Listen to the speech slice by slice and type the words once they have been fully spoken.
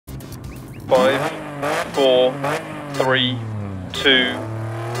5, 4, 3, 2,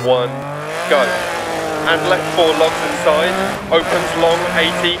 1, go. And left 4 logs inside, opens long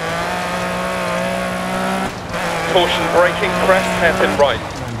 80. Caution braking, crest, hairpin right.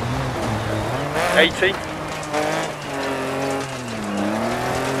 80.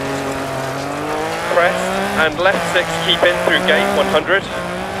 Crest and left 6, keep in through gate 100.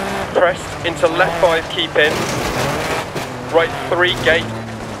 Crest into left 5, keep in. Right 3, gate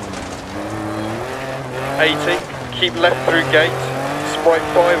 80. Keep left through gate. Right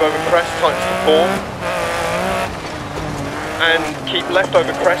 5 over crest, tightens to 4. And keep left over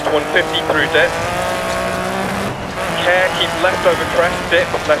crest 150 through dip. Care, keep left over crest, dip,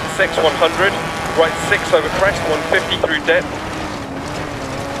 left 6 100. Right 6 over crest 150 through dip.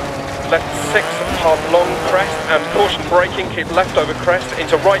 Left 6 half long crest and caution braking, keep left over crest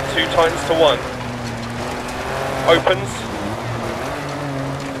into right 2 tightens to 1. Opens.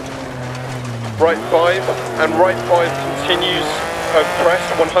 Right 5 and right 5 continues over crest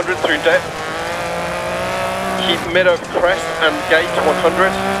 100 through dip. Keep mid over crest and gate 100.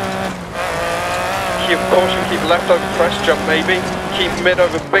 Keep caution, keep left over crest, jump maybe. Keep mid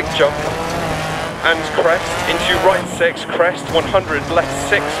over big jump. And crest into right 6, crest 100, left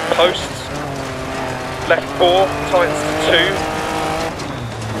 6 posts, left 4 tightens to 2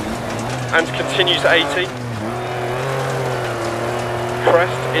 and continues 80.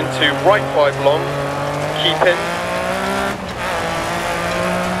 Crest into right 5 long, keep in.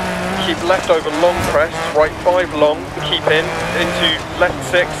 Keep left over long crest, right 5 long, keep in, into left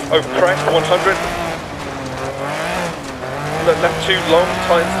 6 over crest 100. Left 2 long,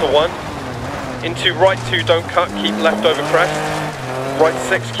 tightens to 1. Into right 2, don't cut, keep left over crest. Right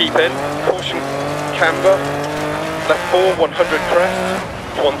 6, keep in. Caution, camber. Left 4, 100 crest.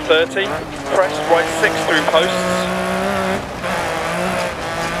 130. Crest, right 6 through posts.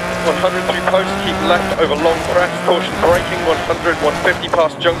 100 through posts, keep left over long crest. Caution, braking, 100, 150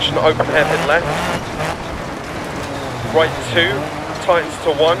 past junction, open hairpin left. Right 2, tightens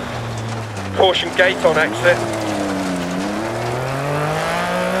to 1. Caution, gate on exit.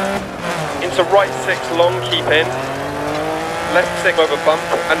 Into right 6 long, keep in. Left 6 over bump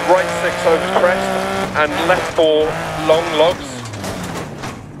and right 6 over crest and left 4 long logs.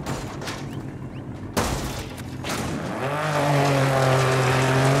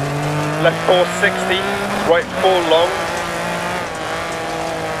 Left 4 60, right 4 long.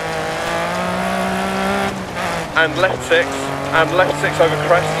 And left 6 over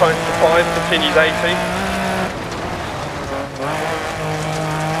crest, tightens to 5, continues 80.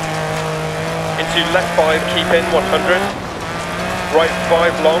 Into left 5, keep in 100, right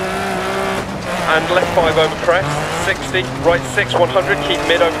 5 long, and left 5 over crest, 60, right 6 100, keep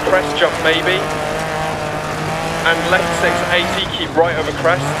mid over crest, jump maybe, and left 6 80, keep right over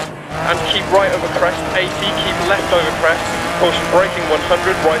crest, and keep right over crest, 80, keep left over crest, caution braking 100,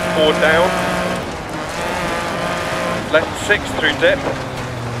 right 4 down, left 6 through dip,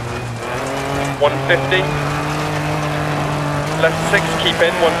 150, left 6, keep in,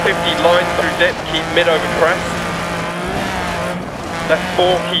 150, line through dip, keep mid over crest. Left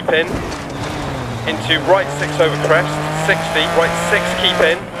 4, keep in. Into right 6 over crest, 60, right 6, keep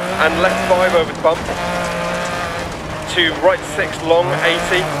in. And left 5 over bump. To right 6, long,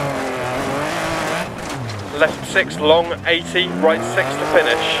 80. Left 6, long, 80, right 6 to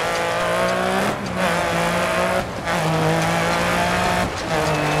finish.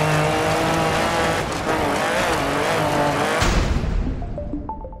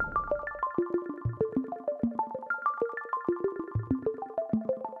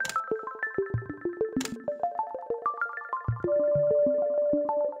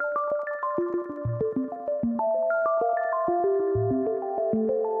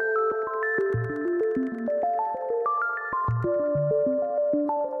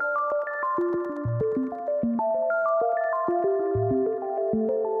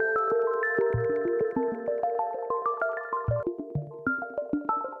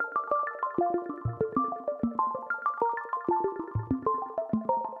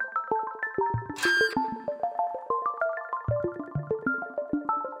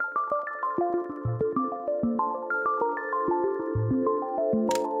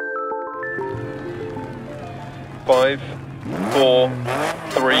 Five, 4,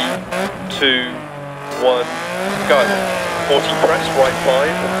 3, 2, 1, go. 40 crest, right 5.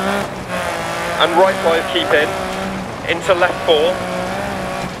 And right 5, keep in. Into left 4.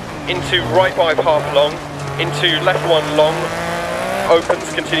 Into right 5, half long. Into left 1, long.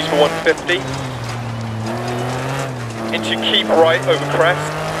 Opens, continues for 150. Into keep right over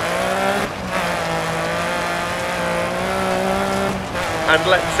crest. and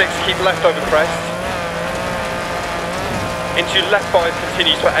left 6, keep left over crest. Into left 5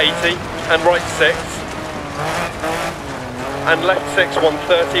 continues for 80 and right 6. And left 6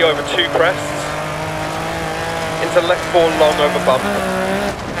 130 over 2 crests. Into left 4 long over bump.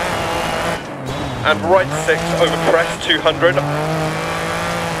 And right 6 over crest 200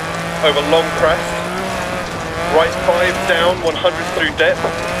 over long crest. Right 5 down 100 through dip.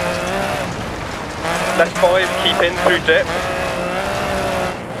 Left 5 keep in through dip.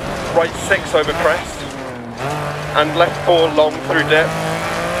 Right 6 over crest. And left 4 long through dip.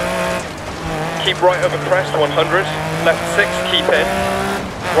 Keep right over crest 100. Left 6 keep in.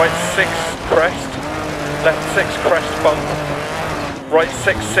 Right 6 crest. Left 6 crest bump. Right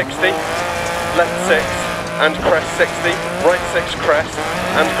 6 60. Left 6 and crest 60. Right 6 crest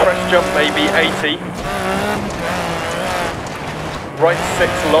and crest jump maybe 80. Right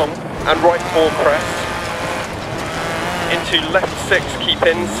 6 long and right 4 crest. Into left 6 keep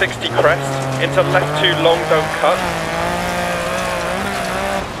in 60 crest. Into left 2 long don't cut.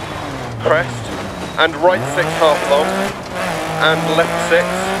 Crest and right 6 half long and left 6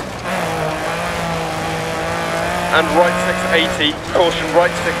 and right 6 80, caution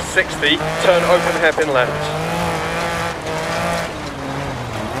right 6 60, turn open hairpin left.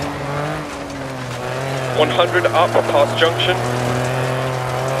 100 up past junction.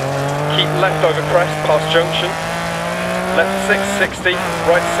 Keep left over crest past junction. Left 6 60,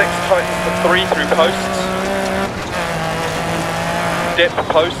 right 6 tightens to 3 through posts. Dip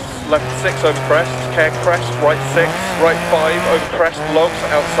posts, left 6 over crest, care crest, right 6, right 5 over crest, logs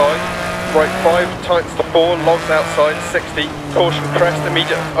outside. Right 5 tightens to 4, logs outside, 60, caution crest,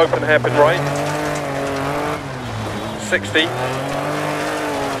 immediate open hairpin right. 60.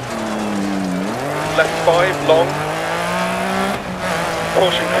 Left 5 long.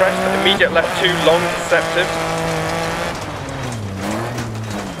 Caution crest, immediate left 2 long, deceptive.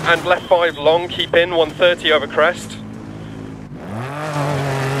 And left 5 long, keep in, 130 over crest.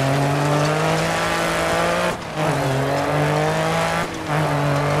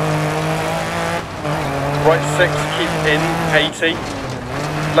 Right 6, keep in, 80.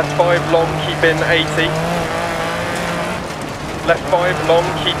 Left 5 long, keep in, 80. Left 5 long,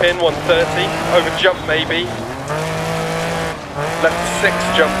 keep in, 130. Over jump maybe. Left 6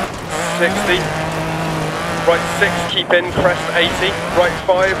 jump, 60. Right 6, keep in, crest 80. Right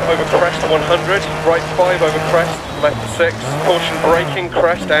 5 over crest 100. Right 5 over crest, left 6. Caution braking,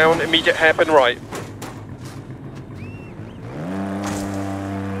 crest down, immediate hairpin right.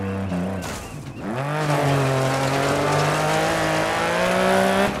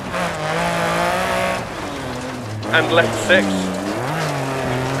 And left 6.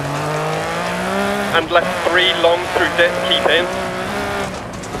 And left 3 long through dip, keep in.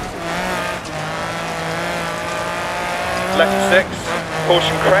 Left 6,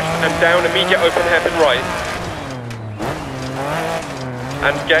 caution crest and down, immediate open hairpin right.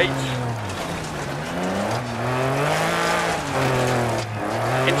 And gate.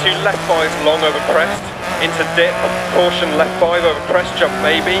 Into left 5 long over crest. Into dip, caution left 5 over crest, jump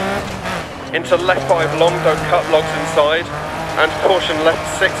maybe. Into left 5 long, don't cut, logs inside. And caution left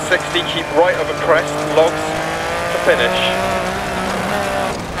 6 60, keep right over crest, logs to finish.